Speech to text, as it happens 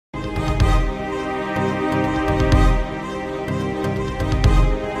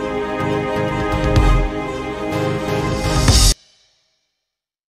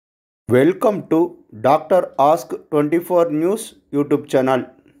Welcome to Dr.ASK24 News YouTube Channel.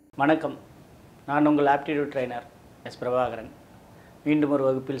 வணக்கம், நான் உங்கள் ஆப்டிடியூட் ட்ரைனர் Mr.S.Prabhakaran. மீண்டும் ஒரு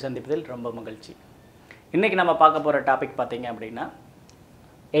வகுப்பில் சந்திப்பதில் ரொம்ப மகிழ்ச்சி. இன்றைக்கி நம்ம பார்க்க போகிற டாபிக் பார்த்தீங்க அப்படின்னா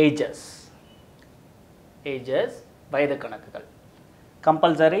ஏஜஸ் வயது கணக்குகள்.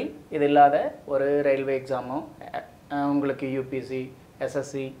 கம்பல்சரி இது இல்லாத ஒரு ரயில்வே எக்ஸாமோ உங்களுக்கு யூபிஎஸ்சி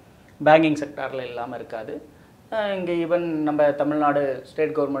எஸ்எஸ்சி பேங்கிங் செக்டாரில் இல்லாமல் இருக்காது. இங்கே ஈவன் நம்ம தமிழ்நாடு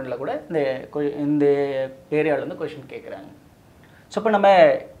ஸ்டேட் கவர்மெண்ட்டில் கூட இந்த ஏரியாவிலேருந்து கொஷின் கேட்குறாங்க. ஸோ இப்போ நம்ம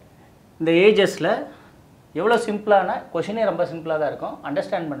இந்த ஏஜஸில் எவ்வளோ சிம்பிளான கொஷினே ரொம்ப சிம்பிளாக தான் இருக்கும்,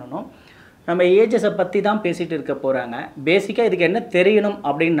 அண்டர்ஸ்டாண்ட் பண்ணணும். நம்ம ஏஜஸை பற்றி தான் பேசிகிட்டு இருக்க போகிறாங்க. பேசிக்காக இதுக்கு என்ன தெரியணும்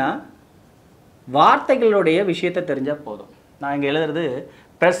அப்படின்னா வார்த்தைகளுடைய விஷயத்தை தெரிஞ்சால் போதும். நான் இங்கே எழுதுறது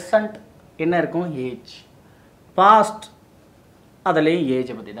ப்ரெசண்ட் என்ன இருக்கும், ஏஜ். பாஸ்ட் அதுலேயும்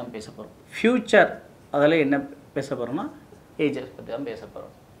ஏஜை பற்றி தான் பேச போகிறோம். ஃப்யூச்சர் அதில் என்ன பேச போகிறோம்னா ஏஜஸ் பற்றி தான் பேச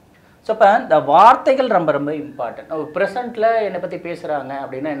போகிறோம். ஸோ இப்போ இந்த வார்த்தைகள் ரொம்ப ரொம்ப இம்பார்ட்டன்ட். ப்ரெசண்ட்டில் என்னை பற்றி பேசுகிறாங்க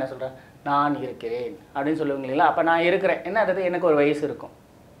அப்படின்னா என்ன சொல்கிறேன், நான் இருக்கிறேன் அப்படின்னு சொல்லுவீங்க இல்லைங்களா. அப்போ நான் இருக்கிறேன் என்ன அதாவது எனக்கு ஒரு வயசு இருக்கும்,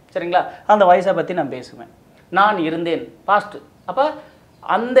 சரிங்களா. அந்த வயசை பற்றி நான் பேசுவேன். நான் இருந்தேன் பாஸ்ட்டு. அப்போ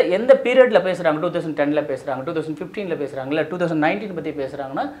அந்த எந்த பீரியடில் பேசுகிறாங்க, 2010 பேசுகிறாங்க, 2015 பேசுகிறாங்க, இல்லை 2019 பற்றி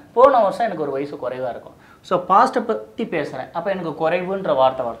பேசுகிறாங்கன்னா போன வருஷம் எனக்கு ஒரு வயசு குறைவாக இருக்கும். ஸோ பாஸ்ட்டை பற்றி பேசுகிறேன், அப்போ எனக்கு குறைவுன்ற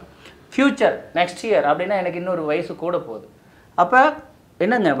வார்த்தை வருது. ஃப்யூச்சர் நெக்ஸ்ட் இயர் அப்படின்னா எனக்கு இன்னொரு வயசு கூட போகுது. அப்போ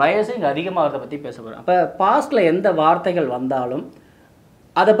என்னங்க வயசு இங்கே அதிகமாகிறத பற்றி பேச போகிறோம். அப்போ பாஸ்ட்டில் எந்த வார்த்தைகள் வந்தாலும்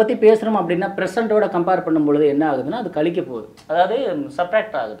அதை பற்றி பேசுகிறோம் அப்படின்னா ப்ரெசண்ட்டோட கம்பேர் பண்ணும்பொழுது என்ன ஆகுதுன்னா அது கழிக்க போகுது, அதாவது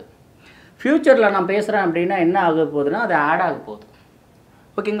சப்ட்ராக்ட் ஆகுது. ஃப்யூச்சரில் நான் பேசுகிறேன் அப்படின்னா என்ன ஆக போகுதுன்னா அது ஆட் ஆக போகுது.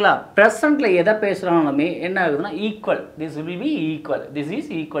 ஓகேங்களா. ப்ரெசண்ட்டில் எதை பேசுகிறாலுமே என்ன ஆகுதுன்னா equal, this will be equal, this is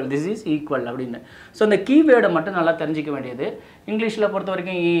equal, this is equal அப்படின்னு. ஸோ இந்த கீவேர்டை மட்டும் நல்லா தெரிஞ்சிக்க வேண்டியது. இங்கிலீஷில் பொறுத்த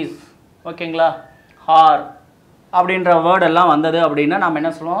வரைக்கும் ஈஸ், ஓகேங்களா, ஹார் அப்படின்ற வேர்டெல்லாம் வந்தது அப்படின்னா நம்ம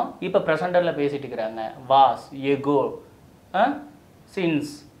என்ன சொல்லுவோம், இப்போ ப்ரெசண்டரில் பேசிட்டு இருக்கிறாங்க. வாஸ், எகோ,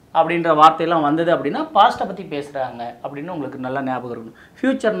 சின்ஸ் அப்படின்ற வார்த்தையெல்லாம் வந்தது அப்படின்னா பாஸ்ட்டை பற்றி பேசுகிறாங்க அப்படின்னு உங்களுக்கு நல்லா ஞாபகம் இருக்கணும்.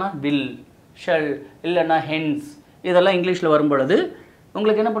 ஃப்யூச்சர்னா வில், ஷெல், இல்லைன்னா ஹென்ஸ் இதெல்லாம் இங்கிலீஷில் வரும்பொழுது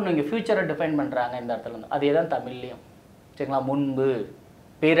உங்களுக்கு என்ன பண்ணுவீங்க, ஃப்யூச்சரை டிஃபைன் பண்ணுறாங்க இந்த இடத்துல இருந்து. அதே தான் தமிழ்லையும், சரிங்களா. முன்பு,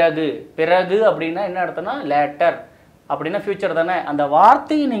 பிறகு. பிறகு அப்படின்னா என்ன அர்த்தம்னா லேட்டர் அப்படின்னா ஃப்யூச்சர் தானே. அந்த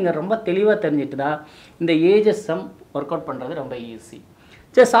வார்த்தையை நீங்கள் ரொம்ப தெளிவாக தெரிஞ்சுட்டு தான் இந்த ஏஜஸ் சம் ஒர்க் அவுட் பண்ணுறது ரொம்ப ஈஸி.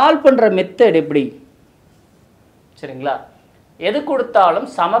 சரி, சால்வ் பண்ணுற மெத்தட் எப்படி, சரிங்களா. எது கொடுத்தாலும்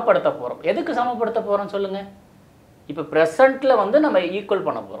சமப்படுத்த போகிறோம். எதுக்கு சமப்படுத்த போகிறோம் சொல்லுங்கள். இப்போ ப்ரெசண்ட்டில் வந்து நம்ம ஈக்குவல்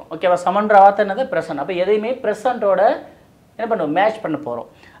பண்ண போகிறோம், ஓகேவா. சமன்ற வார்த்தை என்னது ப்ரெசன்ட். அப்போ எதையுமே ப்ரெசண்ட்டோட என்ன பண்ணுவோம், மேட்ச் பண்ண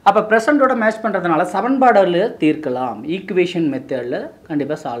போகிறோம். அப்போ ப்ரெசண்ட்டோட மேட்ச் பண்ணுறதுனால சமன்பாடுல தீர்க்கலாம், ஈக்குவேஷன் மெத்தடில்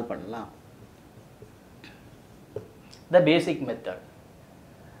கண்டிப்பாக சால்வ் பண்ணலாம். த பேசிக் மெத்தட்.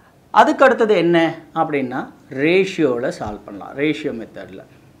 அதுக்கு அடுத்தது என்ன அப்படின்னா ரேஷியோவில் சால்வ் பண்ணலாம், ரேஷியோ மெத்தடில்.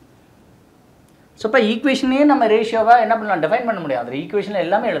 ஸோ இப்போ ஈக்குவேஷனே நம்ம ரேஷியோவாக என்ன பண்ணலாம், டிஃபைன் பண்ண முடியும். அந்த ஈக்குவேஷனில்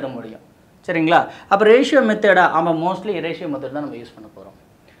எல்லாமே எழுத முடியும், சரிங்களா. அப்போ ரேஷியோ மெத்தடாக ஆமாம், மோஸ்ட்லி ரேஷியோ மெத்தட் தான் நம்ம யூஸ் பண்ண போகிறோம்.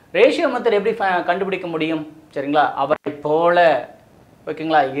 ரேஷியோ மெத்தட் எப்படி கண்டுபிடிக்க முடியும், சரிங்களா. அவரை போல,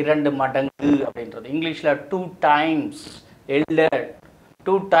 ஓகேங்களா, 2 மடங்கு அப்படின்றது. இங்கிலீஷில் 2 டைம்ஸ் எல்டர்,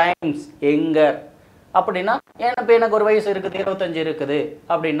 2 டைம்ஸ் எங்கர் அப்படின்னா இப்போ எனக்கு ஒரு வயசு இருக்குது, 25 இருக்குது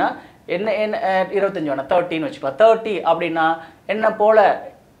அப்படின்னா என்ன 25 வேணாம் 30ன்னு வச்சுக்கலாம். 30 அப்படின்னா என்ன போல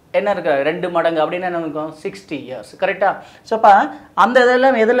என்ன இருக்கு 2 மடங்கு அப்படின்னா என்ன இருக்கும் 60 இயர்ஸ், கரெக்டாக. ஸோ இப்போ அந்த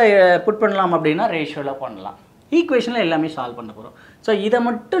இதெல்லாம் எதில் புட் பண்ணலாம் அப்படின்னா ரேஷியோவில் பண்ணலாம். ஈக்குவேஷனில் எல்லாமே சால்வ் பண்ண போகிறோம். ஸோ இதை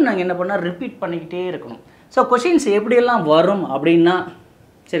மட்டும் நாங்கள் என்ன பண்ணால் ரிப்பீட் பண்ணிக்கிட்டே இருக்கணும். ஸோ கொஷின்ஸ் எப்படியெல்லாம் வரும் அப்படின்னா,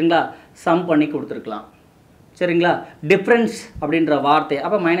 சரிங்களா, சம் பண்ணி கொடுத்துருக்கலாம், சரிங்களா. டிஃப்ரென்ஸ் அப்படின்ற வார்த்தை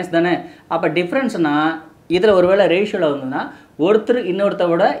அப்போ மைனஸ் தானே. அப்போ டிஃப்ரென்ஸ்னால் இதில் ஒருவேளை ரேஷியோவில் வந்ததுன்னா ஒருத்தர் இன்னொருத்த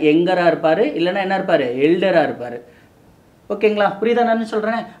விட எங்கராக இருப்பார், இல்லைன்னா என்ன இருப்பார், எல்டராக இருப்பார், ஓகேங்களா. புரியுதா நான்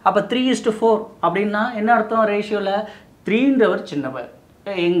சொல்கிறேன். அப்போ 3:4 அப்படின்னா என்ன அர்த்தம், ரேஷியோவில் 3ன்றவர் சின்னவர்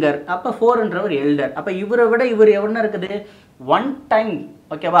எங்கர், அப்போ 4ன்றவர் எல்டர். அப்போ இவரை விட இவர் எவ்வளோ இருக்குது 1 டைம்,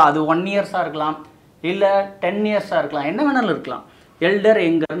 ஓகேவா. அது 1 இயர்ஸாக இருக்கலாம், இல்லை 10 இயர்ஸாக இருக்கலாம், என்ன வேணாலும் இருக்கலாம். எல்டர்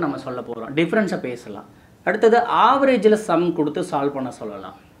எங்கர்னு நம்ம சொல்ல போகிறோம், டிஃப்ரென்ஸை பேசலாம். அடுத்தது ஆவரேஜில் சம் கொடுத்து சால்வ் பண்ண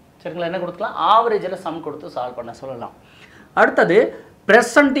சொல்லலாம், சரிங்களா. என்ன கொடுக்கலாம், ஆவரேஜில் சம் கொடுத்து சால்வ் பண்ண சொல்லலாம். அடுத்தது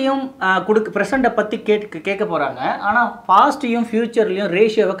ப்ரெசண்ட்டையும் ப்ரெசண்ட்டை பற்றி கேட்க போகிறாங்க. ஆனால் பாஸ்ட்டையும் ஃப்யூச்சர்லையும்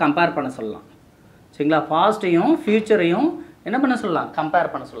ரேஷியோவை கம்பேர் பண்ண சொல்லலாம், சரிங்களா. பாஸ்ட்டையும் ஃப்யூச்சரையும் என்ன பண்ண சொல்லலாம்,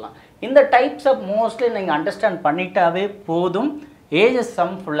 கம்பேர் பண்ண சொல்லலாம். இந்த டைப்ஸ் ஆஃப் மோஸ்ட்லி நீங்கள் அண்டர்ஸ்டாண்ட் பண்ணிட்டாவே போதும், ஏஜஸ்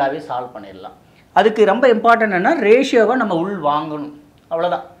சம் ஃபுல்லாகவே சால்வ் பண்ணிடலாம். அதுக்கு ரொம்ப இம்பார்ட்டன்ட் என்ன, ரேஷியோவை நம்ம உள் வாங்கணும்,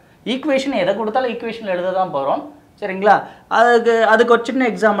 அவ்வளோதான். ஈக்குவேஷன் எதை கொடுத்தாலும் ஈக்குவேஷன் எழுத தான் போகிறோம், சரிங்களா. அதுக்கு ஒரு சின்ன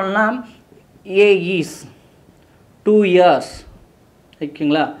எக்ஸாம்பிள்னால் ஏ இஸ் 2 இயர்ஸ்,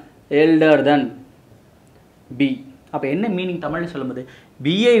 ஓகேங்களா, எல்டர் தென் பி. அப்போ என்ன மீனிங் தமிழில் சொல்லும்போது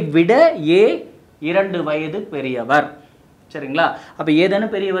பியை விட ஏ 2 வயது பெரியவர். சரிங்களா? அப்போ ஏ தானே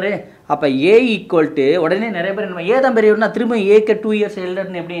பெரியவர். அப்போ ஏ ஈக்குவல் டு உடனே நிறைய பேர் என்ன ஏ தான் பெரியவர்னா திரும்ப ஏக்கு 2 இயர்ஸ்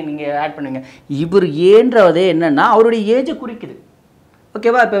எல்டர்னு எப்படி நீங்கள் ஆட் பண்ணுங்க. இவர் ஏன்றதே என்னன்னா அவருடைய ஏஜை குறிக்குது.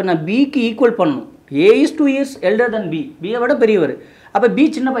 ஓகேவா? இப்போ நான் பிக்கு ஈக்குவல் பண்ணணும். ஏ is 2 years elder then B, பியை விட பெரியவர். அப்போ பி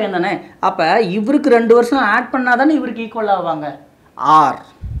சின்ன பையன் தானே. அப்போ இவருக்கு 2 வருஷம் ஆட் பண்ணால் தானே இவருக்கு ஈக்குவல் ஆவாங்க. ஆர்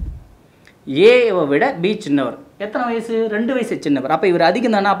ஏவை விட பி சின்னவர். எத்தனை வயசு? 2 வயசு சின்னவர். அப்போ இவர்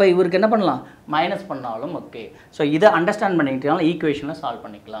அதிகம் தானே. அப்போ இவருக்கு என்ன பண்ணலாம்? மைனஸ் பண்ணாலும் ஓகே. ஸோ இதை அண்டர்ஸ்டாண்ட் பண்ணிக்கிட்டாலும் ஈக்குவேஷனை சால்வ்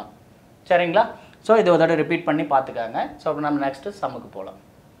பண்ணிக்கலாம். சரிங்களா? ஸோ இதை ஒரு தடவை ரிப்பீட் பண்ணி பார்த்துக்காங்க. ஸோ அப்போ நம்ம நெக்ஸ்ட்டு சம்முக்கு போகலாம்.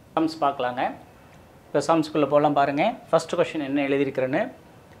 சம்ஸ் பார்க்கலாங்க. இப்போ சம்ஸ்குள்ளே போகலாம் பாருங்கள். ஃபஸ்ட்டு கொஸ்டின் என்ன எழுதியிருக்கிறேன்னு,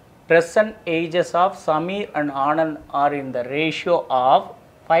 present ages of Samir and Anand are in the ratio of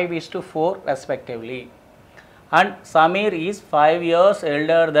 5:4 respectively. And Samir is 5 years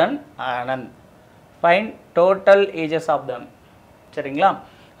elder than Anand. Find total ages of them. சரிங்களா?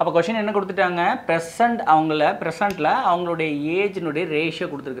 அப்போ கொஷின் என்ன கொடுத்துட்டாங்க? ப்ரெசண்ட்டில் அவங்களுடைய ஏஜினுடைய ரேஷியோ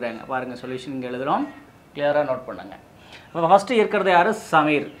கொடுத்துருக்குறாங்க. பாருங்கள், சொல்யூஷன் இங்கே எழுதுகிறோம், கிளியராக நோட் பண்ணுங்க. அப்போ ஃபஸ்ட்டு இருக்கிறது யார்?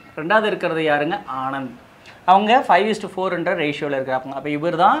 சமீர். ரெண்டாவது இருக்கிறது யாருங்க? ஆனந்த். அவங்க 5:4 ரேஷியோவில் இருக்கிறாங்க. அப்போ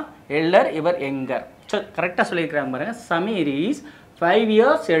இவர் தான் எல்டர், இவர் எங்கர். ஸோ கரெக்டாக சொல்லியிருக்கிறாங்க பாருங்கள். சமீர் இஸ் 5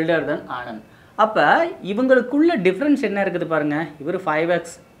 years எல்டர் தென் ஆனந்த். அப்போ இவங்களுக்குள்ள டிஃப்ரென்ஸ் என்ன இருக்குது பாருங்கள். இவர் 5x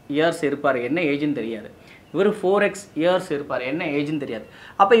இயர்ஸ் இருப்பார், என்ன ஏஜ்னு தெரியாது. இவர் 4x இயர்ஸ் இருப்பார், என்ன ஏஜ்னு தெரியாது.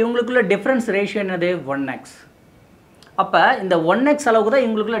 அப்போ இவங்களுக்குள்ள டிஃப்ரென்ஸ் ரேஷியோ என்னது? 1x. அப்போ இந்த 1x அளவுக்கு தான்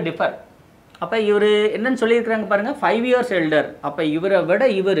இவங்களுக்குள்ள டிஃபர். அப்போ இவர் என்னன்னு சொல்லியிருக்கிறாங்க பாருங்கள், 5 years எல்டர். அப்போ இவரை விட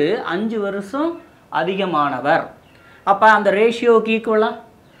இவர் 5 வருஷம் அதிகமானவர். அப்போ அந்த ரேஷியோவுக்கு ஈக்குவலாக,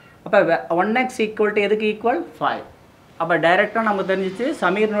 அப்போ 1x ஈக்குவல் டு எதுக்கு ஈக்குவல்? 5. அப்போ டைரெக்டாக நமக்கு தெரிஞ்சிச்சு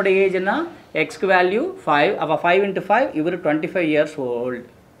சமீரனுடைய ஏஜ்னா எக்ஸ்க்கு வேல்யூ 5. அப்போ 5 × 5 இவர் 25 years old.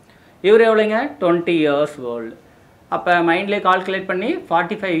 இவர் எவ்வளோங்க? 20 years old. அப்போ மைண்ட்லேயே கால்குலேட் பண்ணி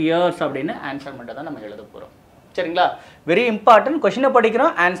 45 years அப்படின்னு ஆன்சர் மட்டும் தான் நம்ம எழுத போகிறோம். சரிங்களா? Very important. கொஷினை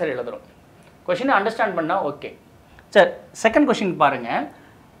படிக்கிறோம், ஆன்சர் எழுதுகிறோம். கொஷினை அண்டர்ஸ்டாண்ட் பண்ணால் ஓகே. சரி, செகண்ட் கொஷின் பாருங்கள்.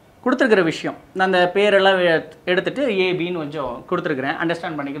 கொடுத்துருக்கிற விஷயம் நான் அந்த பேரெல்லாம் எடுத்துகிட்டு ஏபின்னு கொஞ்சம் கொடுத்துருக்குறேன்.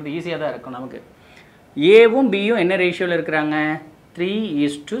 அண்டர்ஸ்டாண்ட் பண்ணிக்கிறது ஈஸியாக தான் இருக்கும் நமக்கு. ஏவும் பியும் என்ன ரேஷியோவில் இருக்கிறாங்க?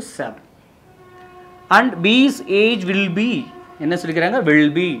 3:7. அண்ட் பிஸ் ஏஜ் வில் பி என்ன சொல்லிக்கிறாங்க?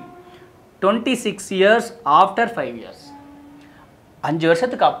 Will be 26 years after 5 years. 5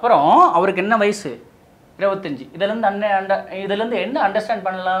 வருஷத்துக்கு அப்புறம் அவருக்கு என்ன வயசு? 25. இதிலேருந்து என்ன அண்டர்ஸ்டாண்ட்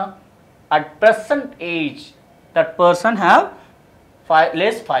பண்ணலாம்? At present age that person have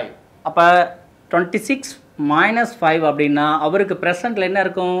 5. அப்போ 26 - 5 அப்படின்னா அவருக்கு ப்ரெசண்ட்டில் என்ன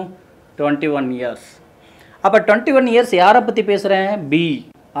இருக்கும்? 21 years. அப்போ 21 years யாரை பற்றி பேசுகிறேன்? பி.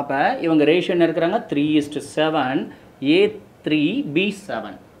 அப்போ இவங்க ரேஷியோ என்ன இருக்கிறாங்க? 3:7, A3,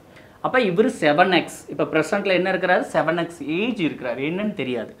 B7. அப்போ இவர் 7x. இப்போ ப்ரெசண்ட்டில் என்ன இருக்கிறாரு? 7x ஏஜ் இருக்கிறார். என்னன்னு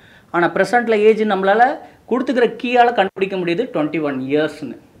தெரியாது. ஆனால் ப்ரெசண்ட்டில் ஏஜ் நம்மளால் கொடுத்துக்கிற கீயால் கண்டுபிடிக்க முடியுது 21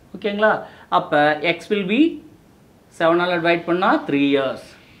 yearsன்னு. ஓகேங்களா? அப்போ எக்ஸ் வில் பி 7ஆல் டிவைட் பண்ணால் 3 years.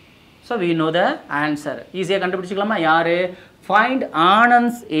 So we know the answer. ஈஸியாக கண்டுபிடிச்சிக்கலாமா? யார்? Find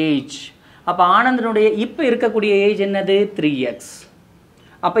Anand's age. அப்போ ஆனந்தனுடைய இப்போ இருக்கக்கூடிய ஏஜ் என்னது? 3x.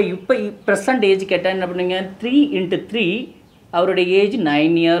 அப்போ இப்போ ப்ரெசண்ட் ஏஜ் கேட்டால் என்ன பண்ணுவீங்க? 3 × 3 அவருடைய ஏஜ்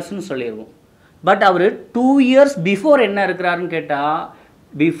 9 yearsன்னு சொல்லிடுவோம். பட் அவர் 2 years பிஃபோர் என்ன இருக்கிறாருன்னு கேட்டால்,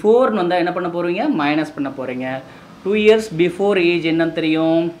 பிஃபோர்னு வந்தால் என்ன பண்ண போகிறீங்க? மைனஸ் பண்ண போகிறீங்க. 2 years பிஃபோர் ஏஜ் என்னன்னு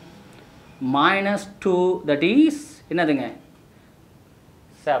தெரியும்? -2, that is என்னதுங்க?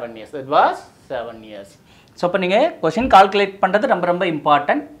 7 years. That was 7 years. So இப்போ நீங்கள் கொஷின் கால்குலேட் பண்ணுறது ரொம்ப ரொம்ப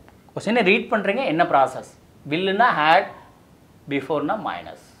இம்பார்ட்டன்ட். கொஷினை ரீட் பண்ணுறீங்க, என்ன ப்ராசஸ்? வில்லுனா had, பிஃபோர்னா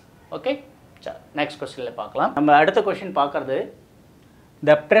minus. ஓகே, சரி, நெக்ஸ்ட் கொஸ்டினில் பார்க்கலாம். நம்ம அடுத்த கொஷின் பார்க்குறது,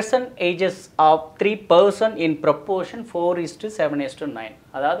 the present ages of 3 persons in proportion 4:7:9.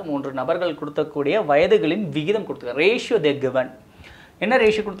 அதாவது 3 நபர்கள் கொடுக்கக்கூடிய வயதுகளின் விகிதம் கொடுத்துருக்காங்க. ரேஷியோ தே கிவன். என்ன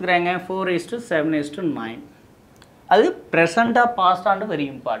ரேஷியோ கொடுத்துக்கிறாங்க? 4:7:9. அது ப்ரெசண்ட்டாக பாஸ்டாண்டு வெரி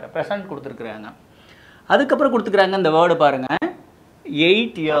இம்பார்ட்டன்ட். ப்ரெசண்ட் கொடுத்துருக்குறாங்க. அதுக்கப்புறம் கொடுத்துக்கிறாங்க இந்த வேர்டு பாருங்கள்,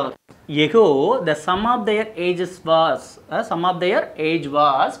 8 years ago the sum of their age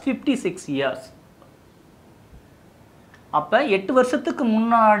was 56 years. அப்போ 8 வருஷத்துக்கு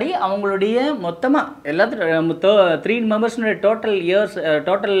முன்னாடி அவங்களுடைய மொத்தமாக எல்லாத்துக்கும் 3 மெம்பர்ஸ்னுடைய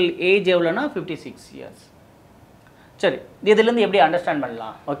டோட்டல் ஏஜ் எவ்வளோன்னா 56 years. சரி, இதுலேருந்து எப்படி அண்டர்ஸ்டாண்ட்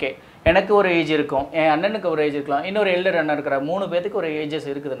பண்ணலாம்? ஓகே, எனக்கு ஒரு ஏஜ் இருக்கும், என் அண்ணனுக்கு ஒரு ஏஜ் இருக்கலாம், இன்னொரு எல்டர் அண்ணன் இருக்கிற 3 பேருக்கு ஒரு ஏஜஸ்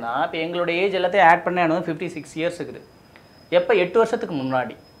இருக்குதுன்னா, இப்போ எங்களுடைய ஏஜ் எல்லாத்தையும் ஆட் பண்ண 56 years இருக்குது. எப்போ? 8 வருஷத்துக்கு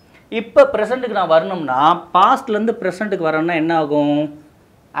முன்னாடி. இப்போ ப்ரெசண்ட்டுக்கு நான் வரணும்னா, பாஸ்ட்லேருந்து ப்ரெசண்ட்டுக்கு வரணும்னா என்ன ஆகும்?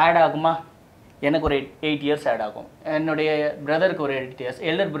 ஆட் ஆகுமா? எனக்கு ஒரு 8 years ஆட் ஆகும். என்னுடைய பிரதருக்கு ஒரு 8 years,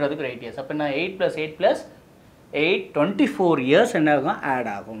 எல்டர் பிரதருக்கு ஒரு 8 years. அப்போ நான் 8 + 8 + 24 இயர்ஸ் என்ன ஆகும் ஆட்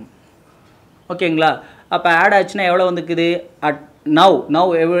ஆகும். ஓகேங்களா? அப்போ ஆட் ஆச்சுன்னா எவ்வளோ வந்துக்குது? அட் நவ்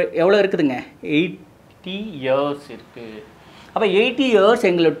எவ்வளோ இருக்குதுங்க? 80 இயர்ஸ் இருக்குது. அப்போ 80 இயர்ஸ்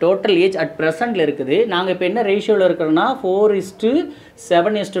எங்களோட டோட்டல் ஏஜ் அட் ப்ரெசண்டில் இருக்குது. நாங்கள் இப்போ என்ன ரேஷியோவில் இருக்கிறோன்னா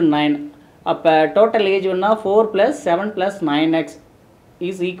 4:7:9. அப்போ டோட்டல் ஏஜ் ஒன்றா 4 + 7 + 9x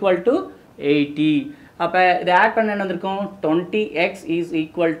இஸ் ஈக்குவல் டு 80. அப்போ இதை ஆட் பண்ண என்ன வந்திருக்கும்? 20x is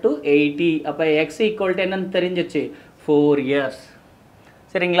equal to 80. அப்போ x ஈக்குவல் டு என்னன்னு தெரிஞ்சிச்சு? 4 இயர்ஸ்.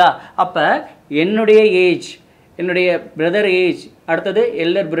 சரிங்களா? அப்போ என்னுடைய ஏஜ், என்னுடைய பிரதர் ஏஜ், அடுத்தது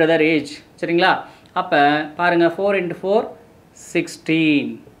எல்டர் பிரதர் ஏஜ். சரிங்களா? அப்போ பாருங்கள், 4 × 4 16,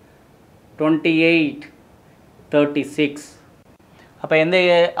 28, 36. அப்போ எந்த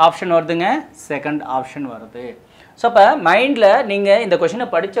ஆப்ஷன் வருதுங்க? செகண்ட் ஆப்ஷன் வருது. ஸோ அப்போ மைண்டில் நீங்கள் இந்த கொஷினை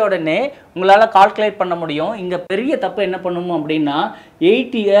படித்த உடனே உங்களால் கால்குலேட் பண்ண முடியும். இங்கே பெரிய தப்பு என்ன பண்ணணும் அப்படின்னா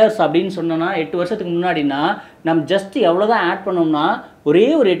 80 இயர்ஸ் அப்படின்னு சொன்னோன்னா 8 வருஷத்துக்கு முன்னாடினா நம்ம ஜஸ்ட் எவ்வளோ தான் ஆட் பண்ணோம்னா ஒரே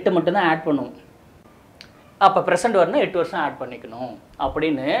ஒரு 8 மட்டும்தான் ஆட் பண்ணுவோம். அப்போ ப்ரெசென்ட் வரணும் 8 வருஷம் ஆட் பண்ணிக்கணும்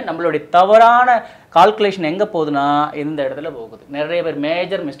அப்படின்னு நம்மளுடைய தவறான கால்குலேஷன் எங்கே போகுதுன்னா இந்த இடத்துல போகுது. நிறைய பேர்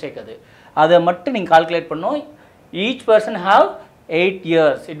மேஜர் மிஸ்டேக் அது. அதை மட்டும் நீங்கள் கால்குலேட் பண்ணணும். Each person have 8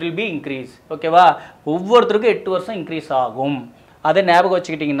 years, it will be increase. ஓகேவா? ஒவ்வொருத்தருக்கும் 8 வருஷம் இன்க்ரீஸ் ஆகும். அதை ஞாபகம்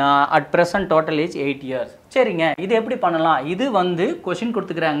வச்சுக்கிட்டிங்கன்னா at present total age 8 years. சரிங்க, இது எப்படி பண்ணலாம்? இது கொஷின்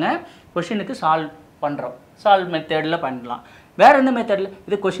கொடுத்துக்கிறாங்க, கொஷினுக்கு சால்வ் பண்ணுறோம். சால்வ் மெத்தடில் பண்ணலாம். வேறு எந்த மெத்தடில்?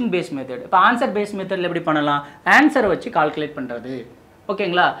 இது கொஷின் பேஸ் மெத்தட். இப்போ ஆன்சர் பேஸ் மெத்தடில் எப்படி பண்ணலாம்? ஆன்சரை வச்சு கால்குலேட் பண்ணுறது.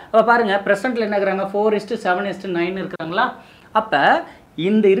 ஓகேங்களா? அப்போ பாருங்கள், ப்ரெசென்ட்டில் என்ன இருக்கிறாங்க? 4:7:9 இருக்கிறாங்களா? அப்போ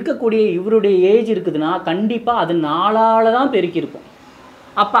இந்த இருக்கக்கூடிய இவருடைய ஏஜ் இருக்குதுன்னா கண்டிப்பாக அது 4ஆல் தான் பெருக்கியிருக்கும்.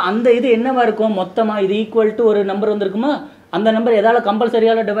 அப்போ அந்த இது என்னவா இருக்கும்? மொத்தமாக இது ஈக்குவல் டு ஒரு நம்பர் வந்திருக்குமா? அந்த நம்பர் எதால்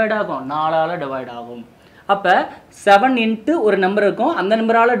கம்பல்சரியால் டிவைட் ஆகும்? 4ஆல் டிவைட் ஆகும். அப்போ 7 × ஒரு நம்பர் இருக்கும், அந்த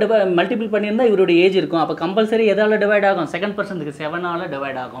நம்பரால் மல்டிபிள் பண்ணியிருந்தால் இவருடைய ஏஜ் இருக்கும். அப்போ கம்பல்சரி எதால் டிவைட் ஆகும்? செகண்ட் பர்சனுக்கு 7ஆல்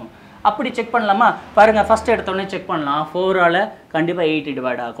டிவைட் ஆகும். அப்படி செக் பண்ணலாமா? பாருங்கள், ஃபஸ்ட் எடுத்தோடனே செக் பண்ணலாம். 4ஆல் கண்டிப்பாக 8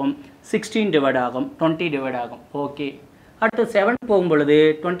 டிவைட் ஆகும், 16 டிவைட் ஆகும், 20 டிவைட் ஆகும். ஓகே. அடுத்து 7 போகும்பொழுது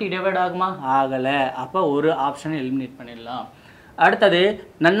 20 டிவைட் ஆகுமா? ஆகலை. அப்போ ஒரு ஆப்ஷனை எலிமினேட் பண்ணிடலாம். அடுத்தது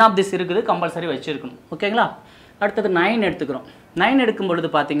நன் ஆஃப் திஸ் இருக்குது, கம்பல்சரி வச்சுருக்கணும். ஓகேங்களா? அடுத்தது 9 எடுத்துக்கிறோம். 9 எடுக்கும் பொழுது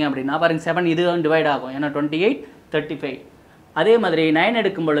பார்த்தீங்க அப்படின்னா பாருங்கள், 7 இது டிவைட் ஆகும். ஏன்னா 28, 35. அதே மாதிரி 9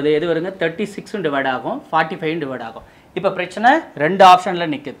 எடுக்கும் பொழுது எது வருங்க? 36 டிவைட் ஆகும், 45 டிவைட் ஆகும். இப்போ பிரச்சனை 2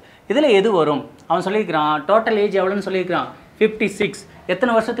 ஆப்ஷனில் நிற்குது. இதில் எது வரும்? அவன் சொல்லியிருக்கிறான் டோட்டல் ஏஜ் எவ்வளோன்னு சொல்லியிருக்கிறான்? 56.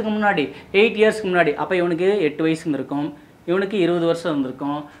 எத்தனை வருஷத்துக்கு முன்னாடி? 8 இயர்ஸ்க்கு முன்னாடி. அப்போ இவனுக்கு 8 வயசு இருந்திருக்கும், இவனுக்கு 20 வருஷம்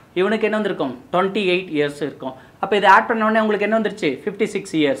இருந்திருக்கும், இவனுக்கு என்ன வந்திருக்கும்? 28 இயர்ஸ் இருக்கும். அப்போ இதை ஆட் பண்ண உடனே உங்களுக்கு என்ன வந்துருச்சு?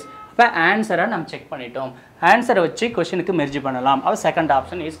 56 இயர்ஸ். இப்போ ஆன்சரை நம்ம செக் பண்ணிட்டோம். ஆன்சரை வச்சு கொஷினுக்கு மெர்ஜ் பண்ணலாம். அப்போ second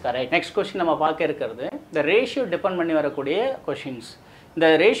option is correct. Next question நம்ம பார்க்க இருக்கிறது இந்த ரேஷியோ டிபெண்ட் பண்ணி வரக்கூடிய கொஷின்ஸ். இந்த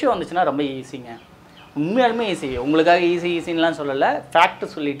ரேஷியோ வந்துச்சுன்னா ரொம்ப ஈஸிங்க, உண்மையாலுமே ஈஸி. உங்களுக்காக ஈஸின்லாம் சொல்லலை,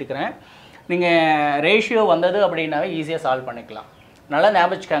 ஃபேக்ட் சொல்லிட்டு இருக்கிறேன். நீங்கள் ரேஷியோ வந்தது அப்படின்னாவே ஈஸியாக சால்வ் பண்ணிக்கலாம். நல்லா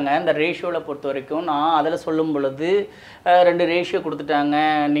ஞாபகம் வச்சுக்காங்க. இந்த ரேஷியோவில் பொறுத்த வரைக்கும் நான் அதில் சொல்லும் பொழுது 2 ரேஷியோ கொடுத்துட்டாங்க,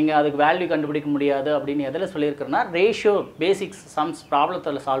 நீங்கள் அதுக்கு வேல்யூ கண்டுபிடிக்க முடியாது அப்படின்னு எதில் சொல்லியிருக்கிறேன்னா ரேஷியோ பேசிக்ஸ் சம்ஸ்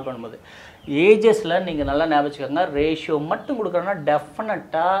ப்ராப்ளத்தில் சால்வ் பண்ணும்போது ஏஜஸில் நீங்கள் நல்லா ஞாபகம் வச்சுக்கோங்க. ரேஷியோ மட்டும் கொடுக்குறோன்னா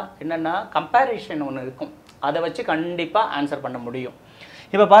டெஃபினட்டாக என்னென்னா கம்பேரிஷன் ஒன்று இருக்கும், அதை வச்சு கண்டிப்பாக ஆன்சர் பண்ண முடியும்.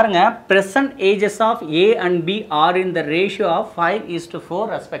 இப்போ பாருங்கள், present ages of A and B R in the ratio of 5:4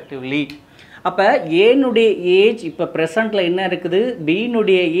 respectively. அப்போ ஏனுடைய ஏஜ் இப்போ ப்ரெசண்ட்டில் என்ன இருக்குது,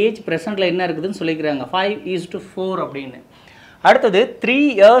 பியினுடைய ஏஜ் ப்ரெசண்ட்டில் என்ன இருக்குதுன்னு சொல்லிக்கிறாங்க 5:4 அப்படின்னு. அடுத்தது 3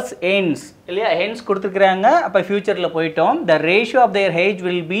 இயர்ஸ் ஹென்ஸ் இல்லையா, ஹென்ஸ் கொடுத்துருக்குறாங்க. அப்போ ஃபியூச்சரில் போயிட்டோம். The ratio of their age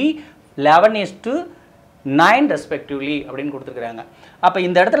will be 11:9 respectively அப்படின்னு கொடுத்துருக்குறாங்க. அப்போ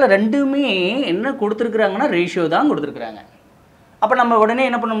இந்த இடத்துல ரெண்டுமே என்ன கொடுத்துருக்குறாங்கன்னா ரேஷியோ தான் கொடுத்துருக்குறாங்க. அப்போ நம்ம உடனே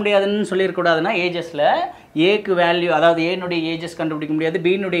என்ன பண்ண முடியாதுன்னு சொல்லியிருக்கூடாதுன்னா ஏஜஸில் ஏக்கு வேல்யூ, அதாவது ஏனுடைய ஏஜஸ் கண்டுபிடிக்க முடியாது,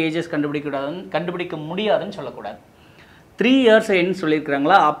 பின்னுடைய ஏஜஸ் கண்டுபிடிக்க முடியாதுன்னு சொல்லக்கூடாது. 3 இயர்ஸ் என்ன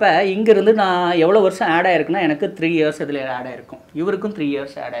சொல்லியிருக்கிறாங்களா? அப்போ இங்கேருந்து நான் எவ்வளோ வருஷம் ஆட் ஆகிருக்குன்னா எனக்கு 3 இயர்ஸ் இதில் ஆட் ஆகிருக்கும், இவருக்கும் 3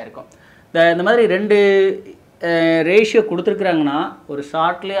 இயர்ஸ் ஆட் ஆகிருக்கும். இந்த மாதிரி 2 ரேஷியோ கொடுத்துருக்குறாங்கன்னா ஒரு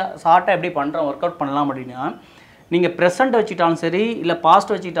ஷார்ட்டாக எப்படி பண்ணுறோம் ஒர்க் அவுட் பண்ணலாம் அப்படின்னா, நீங்கள் ப்ரெசண்ட் வச்சுக்கிட்டாலும் சரி, இல்லை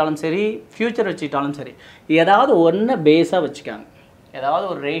பாஸ்ட் வச்சுக்கிட்டாலும் சரி, ஃப்யூச்சர் வச்சுக்கிட்டாலும் சரி, ஏதாவது ஒன்று பேஸாக வச்சுக்காங்க, ஏதாவது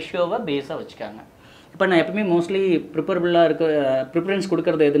ஒரு ரேஷியோவை பேஸாக வச்சுக்காங்க. இப்போ நான் எப்பவுமே மோஸ்ட்லி ப்ரிஃபரன்ஸ்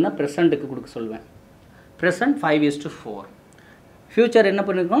கொடுக்குறது எதுனா ப்ரெசண்ட்டுக்கு கொடுக்க சொல்லுவேன். ப்ரெசண்ட் 5:4, ஃப்யூச்சர் என்ன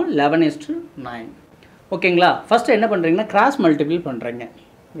பண்ணியிருக்கோம் 11:9. ஓகேங்களா? ஃபஸ்ட்டு என்ன பண்ணுறீங்கன்னா கிராஸ் மல்டிபிள் பண்ணுறீங்க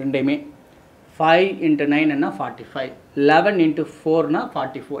ரெண்டையுமே. 5 × 9 என்ன 45, 11 × 4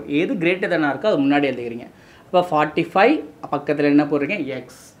 44. எது கிரேட்டர் தானே இருக்கோ அது முன்னாடி எழுதிக்கிறீங்க. இப்போ 45 பக்கத்தில் என்ன போடுறீங்க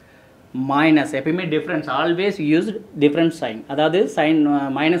எக்ஸ் மைனஸ், எப்பயுமே difference always use difference sign, அதாவது சைன்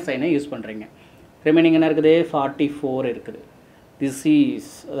மைனஸ் சைனை யூஸ் பண்ணுறீங்க. ரிமைனிங் என்ன இருக்குது 44 இருக்குது. திஸ்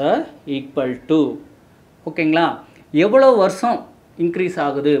இஸ் ஈக்குவல் டு ஓகேங்களா எவ்வளோ வருஷம் இன்க்ரீஸ்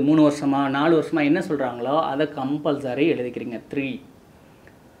ஆகுது 3 வருஷமா 4 வருஷமா என்ன சொல்கிறாங்களோ அதை கம்பல்சரி எழுதிக்கிறீங்க 3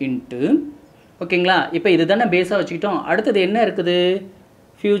 இன்ட்டு ஓகேங்களா. இப்போ இது தானே பேஸாக வச்சுக்கிட்டோம். அடுத்தது என்ன இருக்குது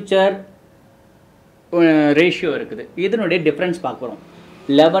ஃப்யூச்சர் ரேஷியோ இருக்குது. இதனுடைய டிஃப்ரென்ஸ் பார்க்க போகிறோம்.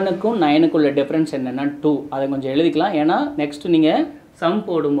 11க்கும் 9க்குள்ள டிஃப்ரென்ஸ் என்னென்னா 2. அதை கொஞ்சம் எழுதிக்கலாம். ஏன்னா நெக்ஸ்ட்டு நீங்கள் சம்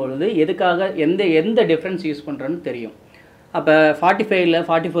போடும்பொழுது எதுக்காக எந்த டிஃப்ரென்ஸ் யூஸ் பண்ணுறோன்னு தெரியும். அப்போ 45ல்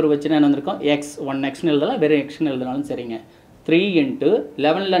 44 வச்சுன்னா என்ன வந்திருக்கோம் எக்ஸ் 1xன்னு எழுதலாம், வெறும் எக்ஸ்ன்னு எழுதினாலும் சரிங்க. 3 இன்ட்டு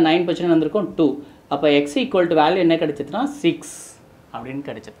 11ல் 9 வச்சுன்னா வந்திருக்கோம் 2. அப்போ எக்ஸ் ஈக்குவல் டு வேல்யூ என்ன கிடைச்சிதுன்னா 6 அப்படின்னு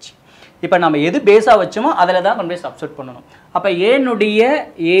கிடைச்சிருச்சு. இப்போ நம்ம எது பேஸாக வச்சோமோ அதில் தான் கொண்டு போய் சப்ஸ்டிட் பண்ணணும். அப்போ ஏனுடைய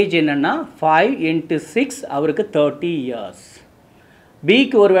ஏஜ் என்னென்னா 5 இன்ட்டு 6 அவருக்கு 30 இயர்ஸ்.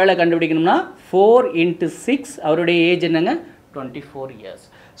 பிக்கு ஒரு வேலை கண்டுபிடிக்கணும்னா 4 இன்ட்டு 6 அவருடைய ஏஜ் என்னங்க 24 இயர்ஸ்.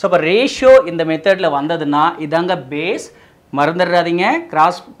 ஸோ இப்போ ரேஷியோ இந்த மெத்தடில் வந்ததுன்னா இதாங்க பேஸ். மறந்துடாதீங்க,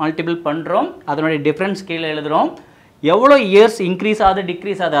 கிராஸ் மல்டிபிள் பண்ணுறோம், அதனுடைய டிஃப்ரென்ஸ் கீழே எழுதுகிறோம். எவ்வளோ இயர்ஸ் இன்க்ரீஸ் ஆகுது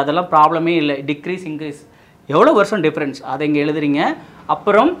டிக்ரீஸ் ஆகுது அதெல்லாம் ப்ராப்ளமே இல்லை. டிக்ரீஸ் இன்க்ரீஸ் எவ்வளோ வருஷம் டிஃப்ரென்ஸ் அதை இங்கே எழுதுறீங்க.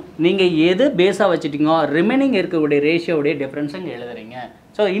 அப்புறம் நீங்கள் எது பேஸாக வச்சுட்டிங்கோ ரிமைனிங் இருக்கக்கூடிய ரேஷியோடைய டிஃப்ரென்ஸ் இங்கே எழுதுறீங்க.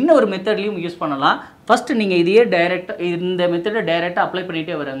 ஸோ இன்னொரு மெத்தட்லையும் யூஸ் பண்ணலாம். ஃபஸ்ட்டு நீங்கள் இதையே டைரெக்டாக இந்த மெத்தடை டைரெக்டாக அப்ளை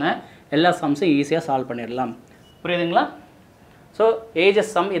பண்ணிகிட்டே வருங்க, எல்லா சம்ஸும் ஈஸியாக சால்வ் பண்ணிடலாம். புரியுதுங்களா? ஸோ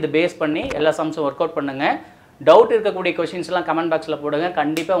ஏஜஸ் சம் இது பேஸ் பண்ணி எல்லா சம்ஸும் ஒர்க் அவுட் பண்ணுங்கள். டவுட் இருக்கக்கூடிய கொஷின்ஸ்லாம் கமெண்ட் பாக்ஸில் போடுங்க,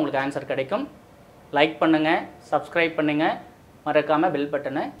 கண்டிப்பாக உங்களுக்கு ஆன்சர் கிடைக்கும். லைக் பண்ணுங்கள், சப்ஸ்கிரைப் பண்ணுங்கள், மறக்காமல் பெல்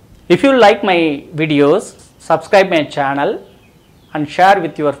பட்டனை. If you like my videos, subscribe my channel and share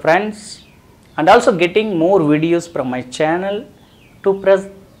with your friends, and also getting more videos from my channel to press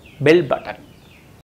bell button.